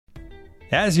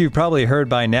As you've probably heard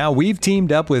by now, we've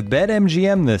teamed up with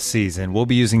BetMGM this season. We'll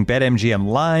be using BetMGM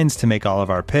lines to make all of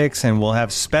our picks, and we'll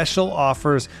have special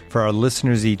offers for our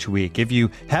listeners each week. If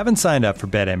you haven't signed up for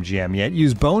BetMGM yet,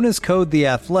 use bonus code The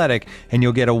Athletic, and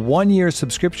you'll get a 1-year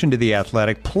subscription to The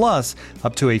Athletic, plus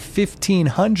up to a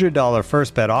 $1,500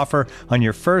 first bet offer on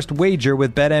your first wager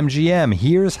with BetMGM.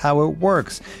 Here's how it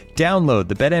works. Download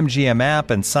the BetMGM app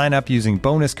and sign up using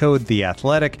bonus code The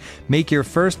Athletic. Make your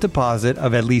first deposit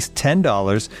of at least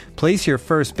 $10. Place your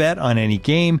first bet on any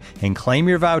game and claim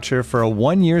your voucher for a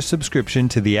 1-year subscription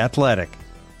to The Athletic.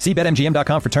 See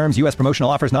BetMGM.com for terms. U.S. promotional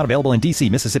offers not available in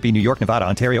D.C., Mississippi, New York, Nevada,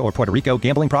 Ontario, or Puerto Rico.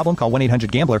 Gambling problem? Call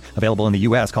 1-800-GAMBLER. Available in the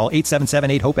U.S. Call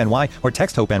 877-8-HOPE-NY or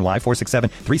text HOPE-NY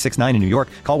 467-369 in New York.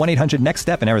 Call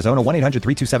 1-800-NEXT-STEP in Arizona.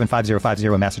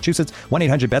 1-800-327-5050 in Massachusetts.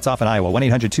 1-800-BETS-OFF in Iowa.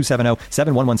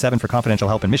 1-800-270-7117 for confidential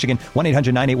help in Michigan.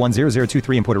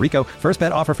 1-800-981-0023 in Puerto Rico. First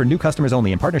bet offer for new customers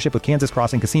only in partnership with Kansas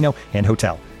Crossing Casino and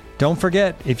Hotel. Don't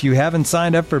forget, if you haven't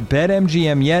signed up for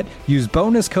BetMGM yet, use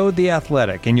bonus code The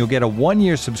Athletic, and you'll get a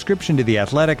 1-year subscription to The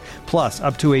Athletic, plus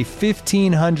up to a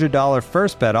 $1,500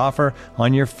 first bet offer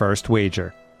on your first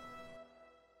wager.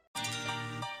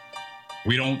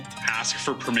 We don't ask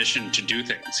for permission to do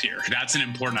things here. That's an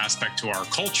important aspect to our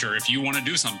culture. If you want to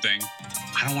do something,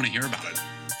 I don't want to hear about it.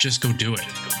 Just go do it.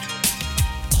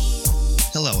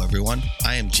 Hello, everyone.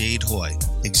 I am Jade Hoy,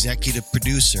 executive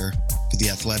producer for the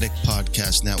Athletic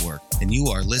Podcast Network, and you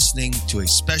are listening to a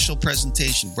special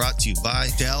presentation brought to you by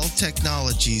Dell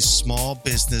Technologies Small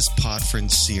Business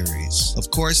Podference Series.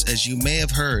 Of course, as you may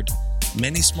have heard,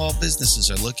 many small businesses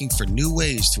are looking for new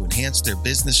ways to enhance their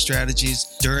business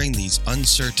strategies during these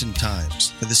uncertain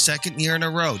times. For the second year in a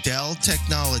row, Dell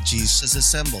Technologies has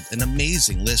assembled an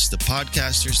amazing list of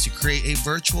podcasters to create a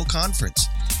virtual conference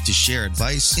to share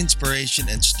advice, inspiration,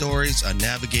 and stories on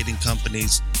navigating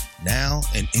companies now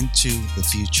and into the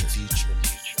future.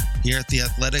 Here at The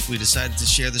Athletic, we decided to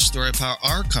share the story of how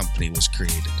our company was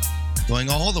created, going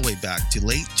all the way back to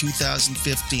late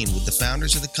 2015 with the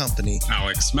founders of the company,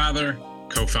 Alex Mather,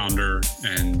 co-founder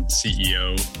and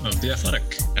CEO of The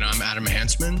Athletic. And I'm Adam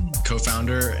Hansman,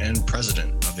 co-founder and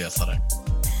president of The Athletic.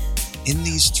 In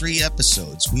these 3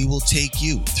 episodes, we will take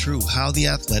you through how The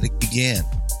Athletic began.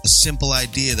 A simple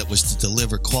idea that was to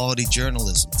deliver quality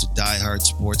journalism to diehard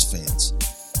sports fans.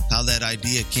 How that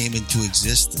idea came into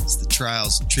existence, the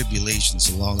trials and tribulations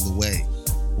along the way,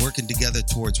 working together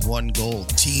towards one goal,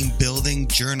 team building,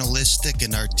 journalistic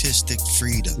and artistic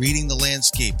freedom, reading the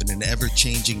landscape in an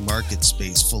ever-changing market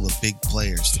space full of big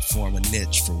players to form a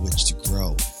niche for which to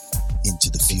grow into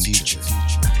the future.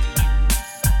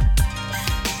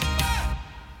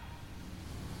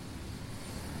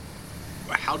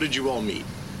 How did you all meet?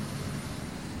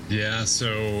 Yeah,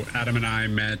 so Adam and I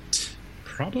met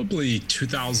probably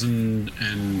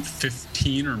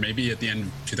 2015 or maybe at the end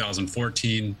of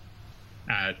 2014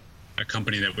 at a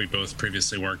company that we both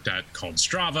previously worked at called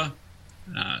Strava.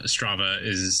 Strava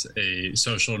is a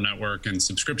social network and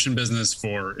subscription business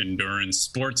for endurance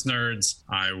sports nerds.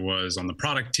 I was on the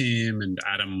product team and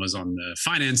Adam was on the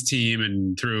finance team,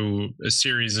 and through a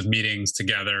series of meetings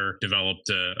together, developed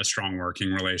a strong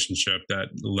working relationship that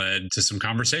led to some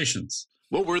conversations.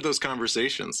 What were those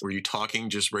conversations? Were you talking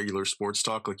just regular sports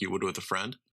talk like you would with a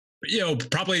friend?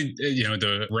 Probably,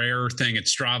 the rare thing at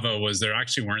Strava was there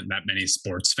actually weren't that many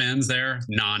sports fans there,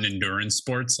 non-endurance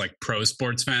sports, like pro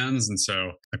sports fans. And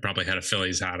so I probably had a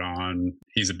Phillies hat on.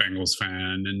 He's a Bengals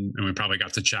fan, and we probably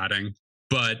got to chatting.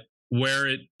 But where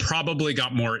it probably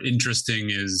got more interesting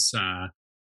is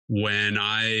when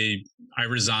I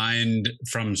resigned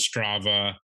from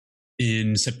Strava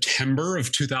in September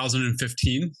of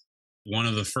 2015. One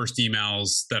of the first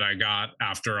emails that I got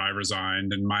after I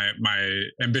resigned, and my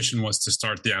ambition was to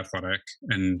start The Athletic,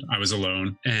 and I was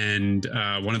alone. And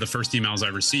one of the first emails I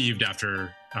received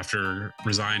after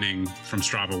resigning from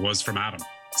Strava was from Adam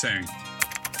saying,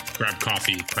 "Grab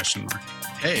coffee?" ?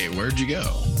 Hey, where'd you go?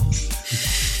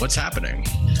 What's happening?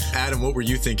 Adam, what were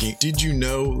you thinking? Did you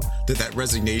know that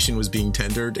resignation was being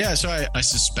tendered? Yeah, so I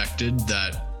suspected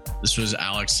that this was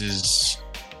Alex's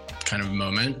kind of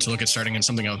moment to look at starting in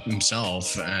something else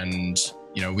himself. And,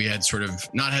 we had sort of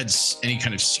not had any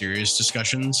kind of serious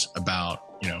discussions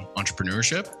about,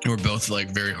 entrepreneurship. We're both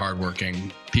like very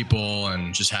hardworking people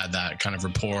and just had that kind of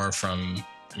rapport from,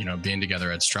 being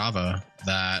together at Strava,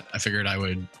 that I figured I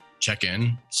would check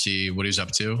in, see what he's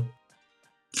up to.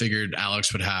 Figured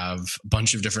Alex would have a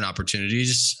bunch of different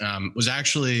opportunities. Was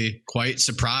actually quite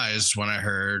surprised when I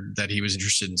heard that he was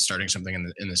interested in starting something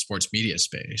in the sports media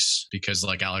space, because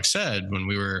like Alex said, when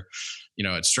we were,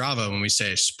 at Strava, when we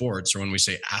say sports or when we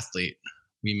say athlete,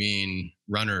 we mean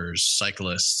runners,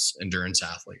 cyclists, endurance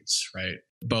athletes, right?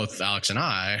 Both Alex and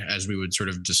I, as we would sort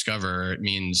of discover, it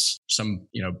means some,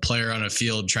 player on a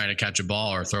field trying to catch a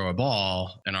ball or throw a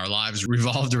ball, and our lives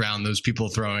revolved around those people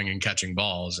throwing and catching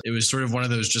balls. It was sort of one of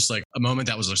those, just like a moment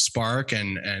that was a spark,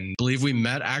 and believe we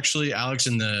met actually, Alex,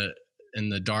 in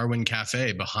the Darwin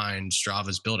Cafe behind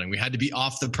Strava's building. We had to be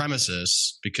off the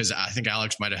premises because I think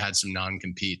Alex might have had some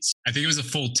non-competes. I think it was a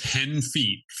full 10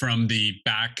 feet from the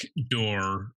back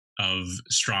door of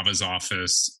Strava's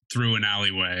office through an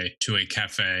alleyway to a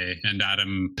cafe. And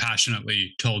Adam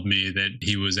passionately told me that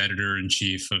he was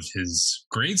editor-in-chief of his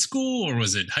grade school, or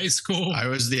was it high school? I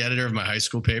was the editor of my high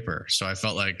school paper. So I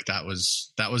felt like that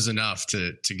was enough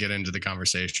to get into the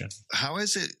conversation. How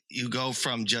is it you go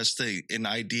from just an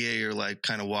idea you're like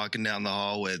kind of walking down the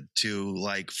hall with to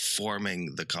like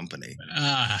forming the company?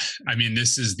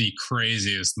 This is the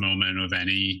craziest moment of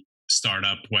any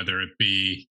startup, whether it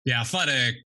be The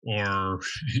Athletic or,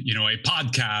 a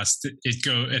podcast.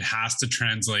 It has to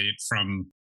translate from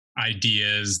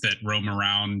ideas that roam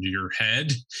around your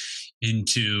head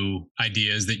into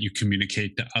ideas that you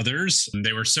communicate to others. And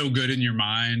they were so good in your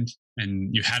mind and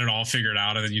you had it all figured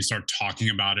out, and then you start talking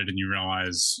about it and you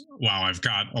realize, wow, I've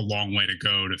got a long way to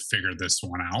go to figure this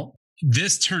one out.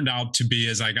 This turned out to be,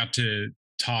 as I got to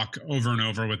talk over and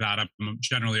over with Adam,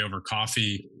 generally over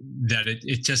coffee, that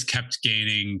it just kept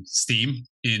gaining steam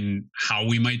in how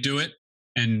we might do it.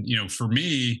 And, for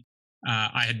me,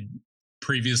 I had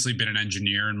previously been an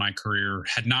engineer in my career,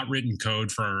 had not written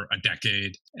code for a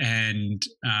decade. And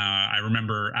I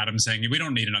remember Adam saying, we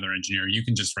don't need another engineer. You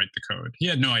can just write the code. He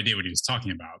had no idea what he was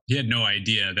talking about. He had no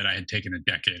idea that I had taken a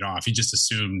decade off. He just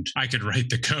assumed I could write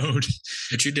the code.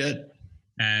 But you did.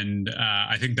 And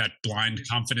I think that blind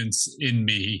confidence in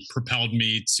me propelled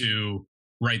me to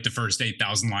write the first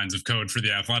 8,000 lines of code for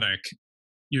The Athletic.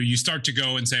 You start to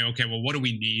go and say, okay, well, what do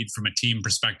we need from a team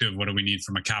perspective? What do we need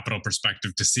from a capital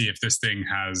perspective to see if this thing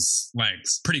has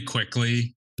legs? Pretty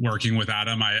quickly, working with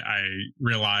Adam, I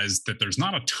realized that there's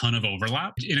not a ton of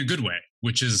overlap in a good way,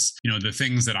 which is, the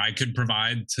things that I could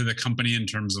provide to the company in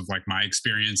terms of like my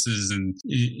experiences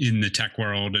in the tech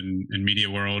world and media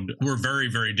world were very,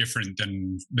 very different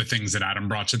than the things that Adam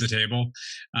brought to the table.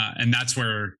 And that's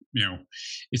where,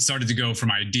 it started to go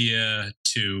from idea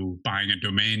to buying a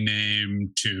domain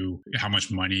name to how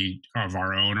much money of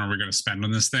our own are we going to spend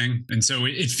on this thing. And so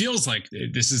it feels like,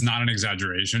 this is not an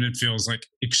exaggeration, it feels like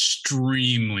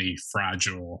extremely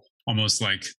fragile, almost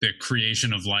like the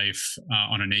creation of life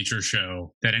on a nature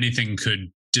show, that anything could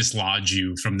dislodge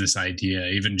you from this idea.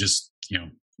 Even just,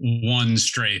 one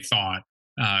stray thought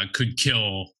could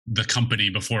kill the company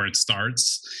before it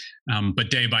starts. But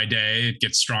day by day, it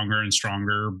gets stronger and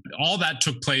stronger. All that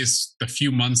took place a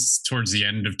few months towards the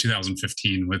end of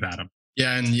 2015 with Adam.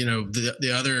 Yeah. And,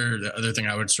 the other thing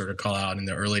I would sort of call out in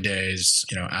the early days,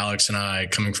 Alex and I,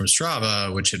 coming from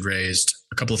Strava, which had raised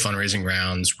a couple of fundraising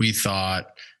rounds, we thought,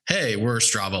 hey, we're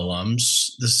Strava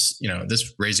alums.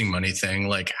 This raising money thing,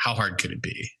 like, how hard could it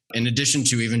be? In addition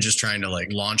to even just trying to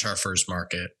launch our first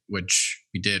market, which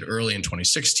we did early in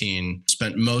 2016,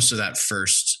 spent most of that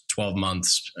first 12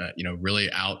 months,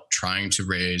 really out trying to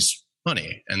raise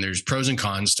money. And there's pros and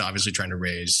cons to obviously trying to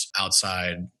raise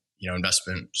outside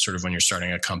investment sort of when you're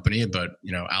starting a company. But,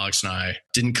 Alex and I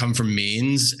didn't come from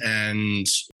means and,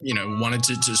 wanted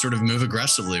to sort of move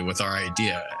aggressively with our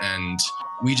idea. And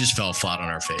we just fell flat on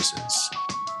our faces.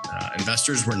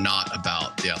 Investors were not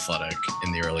about The Athletic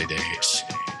in the early days.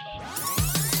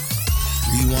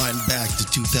 Rewind back to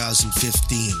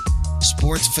 2015.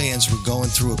 Sports fans were going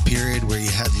through a period where you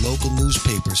had local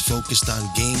newspapers focused on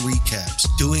game recaps,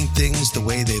 doing things the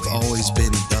way they've always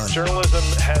been done. Journalism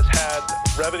has had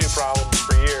revenue problems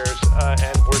for years,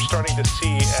 and we're starting to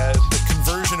see as the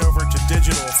conversion over to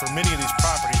digital for many of these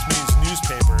properties, many of these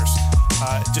newspapers,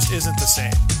 just isn't the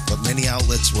same. But many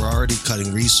outlets were already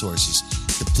cutting resources,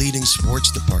 depleting sports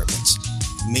departments.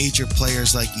 Major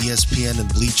players like ESPN and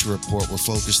Bleacher Report were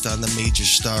focused on the major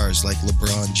stars like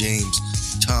LeBron James,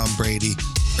 Tom Brady,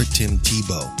 or Tim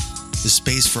Tebow. The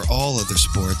space for all other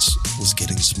sports was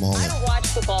getting smaller. I don't watch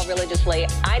football religiously.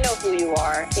 I know who you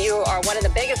are. You are one of the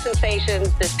biggest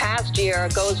sensations this past year,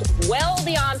 goes well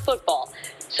beyond football.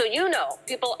 So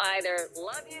people either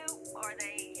love you or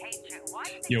they hate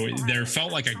you. There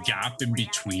felt like a gap in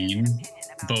between,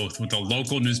 both with the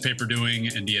local newspaper doing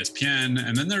and ESPN,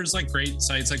 and then there's great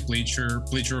sites like Bleacher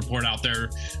Report out there,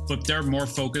 but they're more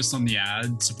focused on the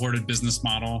ad-supported business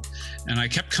model. And I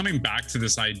kept coming back to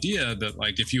this idea that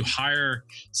if you hire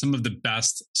some of the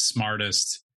best,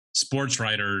 smartest sports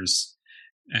writers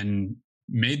and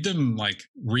made them like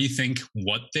rethink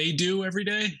what they do every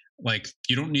day. Like,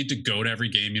 you don't need to go to every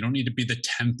game. You don't need to be the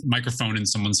 10th microphone in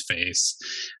someone's face.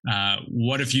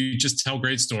 What if you just tell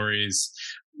great stories,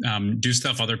 do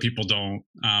stuff other people don't,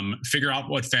 figure out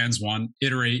what fans want,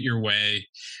 iterate your way.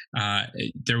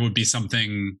 There would be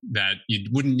something that you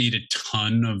wouldn't need a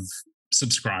ton of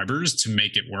subscribers to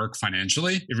make it work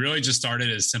financially. It really just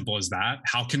started as simple as that.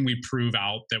 How can we prove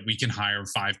out that we can hire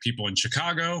 5 people in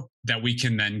Chicago, that we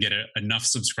can then get enough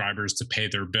subscribers to pay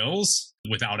their bills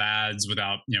without ads,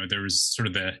 without, there was sort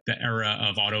of the era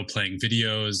of auto playing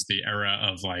videos, the era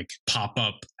of like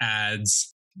pop-up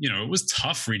ads. It was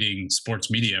tough reading sports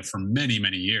media for many,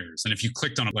 many years. And if you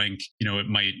clicked on a link, it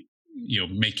might,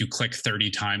 make you click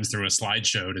 30 times through a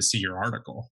slideshow to see your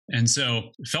article. And so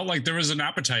it felt like there was an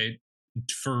appetite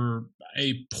for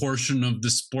a portion of the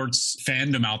sports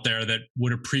fandom out there that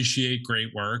would appreciate great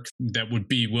work, that would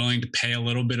be willing to pay a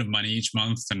little bit of money each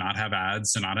month to not have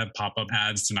ads, to not have pop-up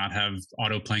ads, to not have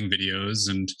auto-playing videos,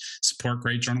 and support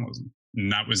great journalism. And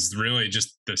that was really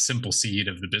just the simple seed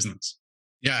of the business.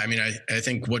 Yeah, I mean, I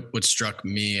think what struck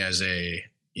me as an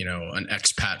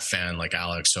expat fan like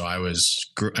Alex. So I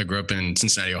grew up in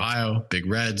Cincinnati, Ohio, big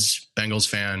Reds, Bengals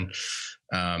fan.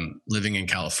 Living in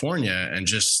California and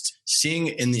just seeing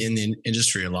in the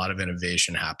industry a lot of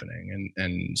innovation happening,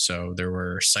 and so there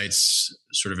were sites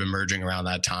sort of emerging around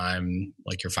that time,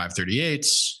 like your 538s,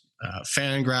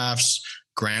 Fangraphs.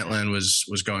 Grantland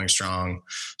was going strong,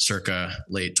 circa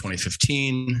late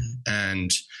 2015,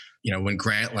 and when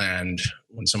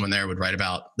when someone there would write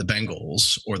about the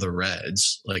Bengals or the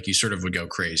Reds, like you sort of would go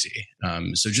crazy.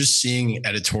 So just seeing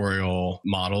editorial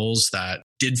models that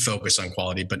did focus on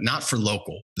quality, but not for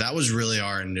local. That was really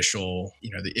our initial,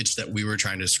 the itch that we were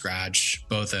trying to scratch,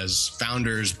 both as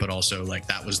founders, but also like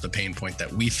that was the pain point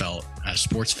that we felt as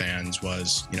sports fans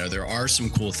was, there are some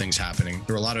cool things happening.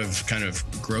 There were a lot of kind of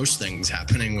gross things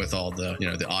happening with all the,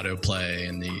 the autoplay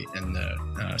and the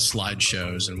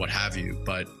slideshows and what have you,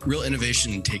 but real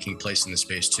innovation taking place in the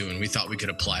space too. And we thought we could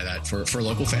apply that for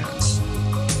local fans.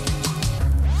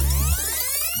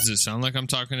 Does it sound like I'm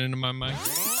talking into my mic?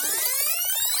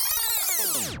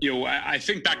 I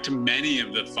think back to many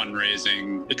of the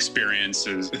fundraising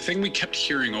experiences. The thing we kept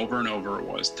hearing over and over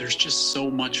was there's just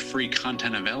so much free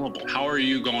content available. How are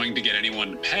you going to get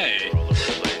anyone to pay?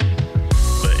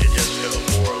 But it just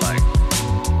feels more like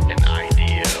an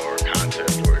idea or a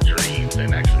concept or a dream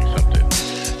than actually something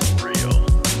real.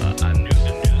 I knew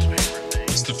the newspaper thing.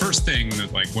 It's the first thing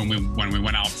that, like, when we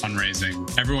went out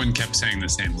fundraising, everyone kept saying the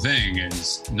same thing: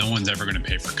 is no one's ever going to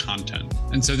pay for content.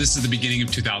 And so this is the beginning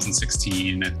of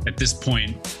 2016. At this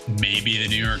point, maybe the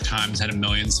New York Times had 1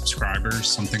 million subscribers,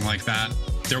 something like that.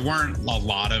 There weren't a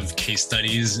lot of case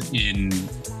studies in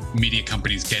media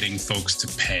companies getting folks to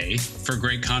pay for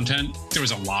great content. There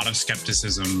was a lot of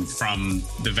skepticism from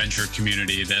the venture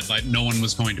community that like no one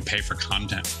was going to pay for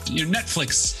content.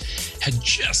 Netflix had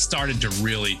just started to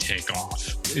really take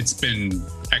off. It's been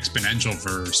exponential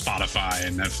for Spotify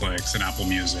and Netflix and Apple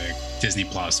Music, Disney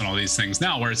Plus, and all these things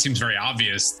now, where it seems very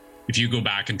obvious. If you go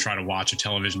back and try to watch a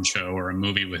television show or a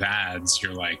movie with ads,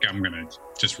 you're like, I'm going to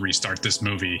just restart this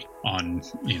movie on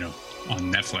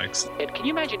Netflix. And can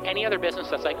you imagine any other business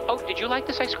that's like, oh, did you like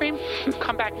this ice cream?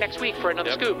 Come back next week for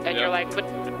another scoop. And you're like, but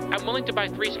I'm willing to buy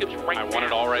 3 scoops right now. I want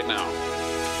it all right now.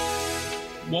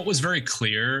 What was very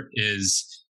clear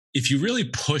is if you really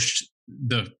pushed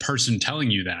the person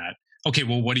telling you that, okay,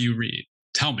 well, what do you read?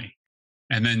 Tell me.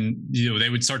 And then, they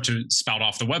would start to spout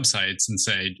off the websites and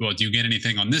say, well, do you get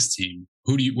anything on this team?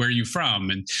 Where are you from?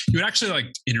 And you would actually like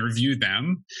interview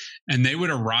them, and they would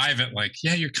arrive at like,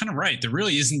 yeah, you're kind of right. There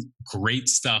really isn't great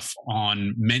stuff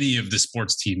on many of the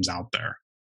sports teams out there.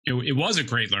 It was a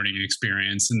great learning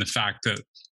experience in the fact that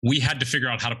we had to figure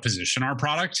out how to position our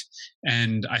product.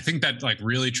 And I think that like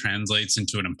really translates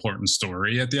into an important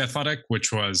story at The Athletic,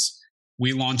 which was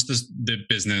we launched the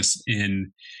business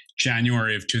in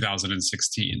January of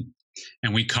 2016,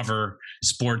 and we cover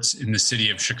sports in the city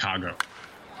of Chicago.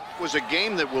 It was a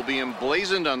game that will be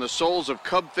emblazoned on the souls of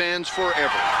Cub fans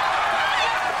forever.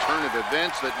 A turn of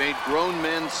events that made grown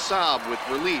men sob with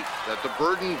relief that the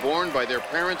burden borne by their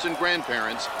parents and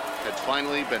grandparents had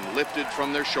finally been lifted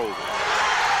from their shoulders.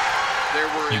 There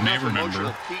were you may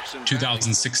remember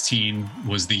 2016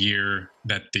 was the year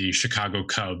that the Chicago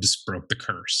Cubs broke the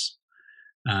curse.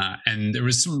 And there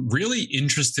was some really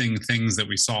interesting things that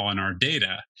we saw in our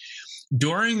data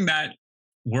during that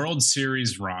World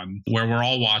Series run, where we're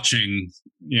all watching,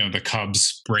 the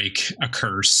Cubs break a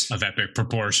curse of epic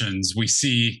proportions. We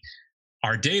see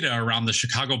our data around the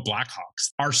Chicago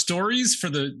Blackhawks. Our stories for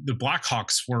the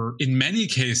Blackhawks were in many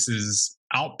cases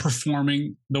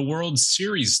outperforming the World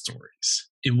Series stories.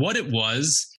 And what it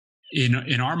was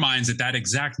in our minds at that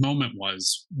exact moment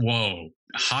was, whoa,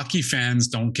 hockey fans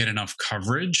don't get enough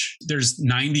coverage. There's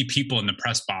 90 people in the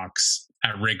press box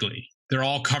at Wrigley. They're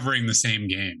all covering the same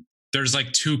game. There's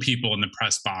like 2 people in the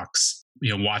press box,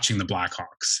 watching the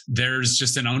Blackhawks. There's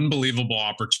just an unbelievable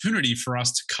opportunity for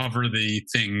us to cover the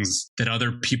things that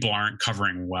other people aren't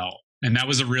covering well. And that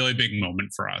was a really big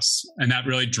moment for us. And that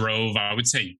really drove, I would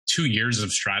say, 2 years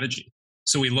of strategy.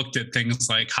 So we looked at things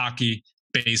like hockey,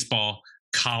 baseball,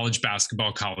 college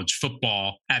basketball, college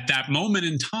football. At that moment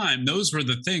in time, those were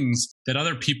the things that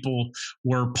other people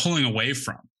were pulling away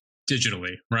from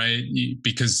digitally, right?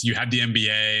 Because you had the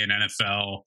NBA and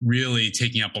NFL really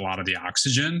taking up a lot of the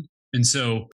oxygen. And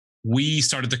so we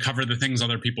started to cover the things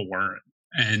other people weren't.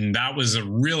 And that was a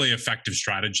really effective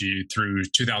strategy through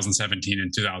 2017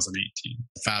 and 2018.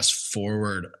 Fast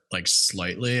forward like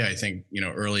slightly, I think,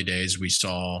 early days we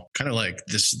saw kind of like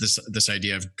this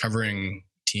idea of covering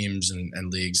teams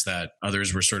and leagues that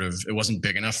others were sort of, it wasn't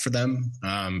big enough for them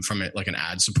from it, like an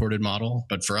ad supported model.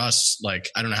 But for us, like,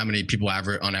 I don't know how many people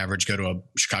on average go to a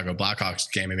Chicago Blackhawks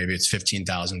game, and maybe it's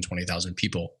 15,000, 20,000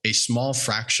 people. A small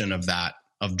fraction of that,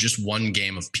 of just one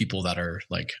game of people that are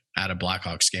like at a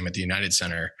Blackhawks game at the United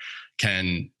Center,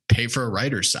 can pay for a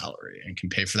writer's salary and can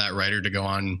pay for that writer to go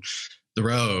on the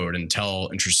road and tell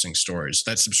interesting stories.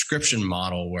 That subscription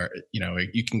model where,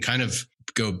 you can kind of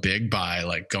go big by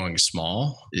like going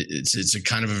small. It's a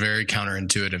kind of a very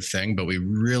counterintuitive thing, but we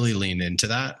really leaned into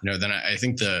that. Then I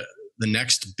think the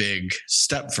next big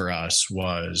step for us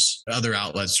was other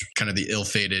outlets, kind of the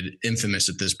ill-fated, infamous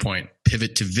at this point,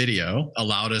 pivot to video,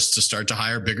 allowed us to start to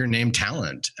hire bigger name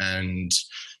talent. And,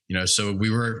 so we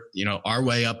were, our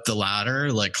way up the ladder,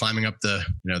 like climbing up the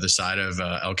side of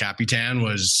El Capitan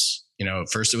was,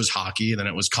 first it was hockey, then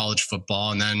it was college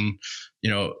football. And then,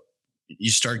 you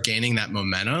start gaining that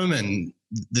momentum, and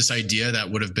this idea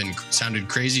that would have sounded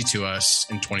crazy to us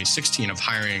in 2016 of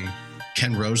hiring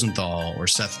Ken Rosenthal or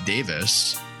Seth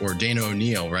Davis or Dana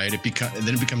O'Neill, right?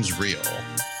 Then it becomes real.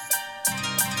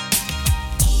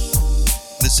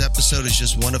 This episode is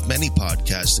just one of many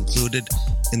podcasts included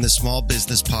in the Small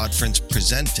Business Podference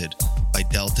presented by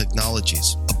Dell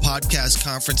Technologies, a podcast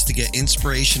conference to get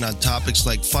inspiration on topics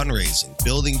like fundraising,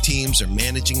 building teams, or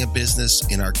managing a business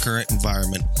in our current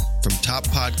environment from top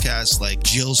podcasts like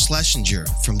Jill Schlesinger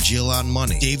from Jill on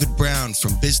Money, David Brown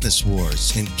from Business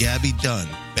Wars, and Gabby Dunn,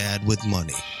 Bad with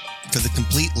Money. For the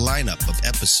complete lineup of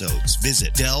episodes,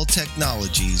 visit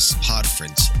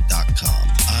DellTechnologiesPodference.com.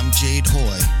 I'm Jade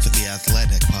Hoy for the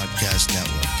Athletic Podcast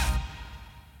Network.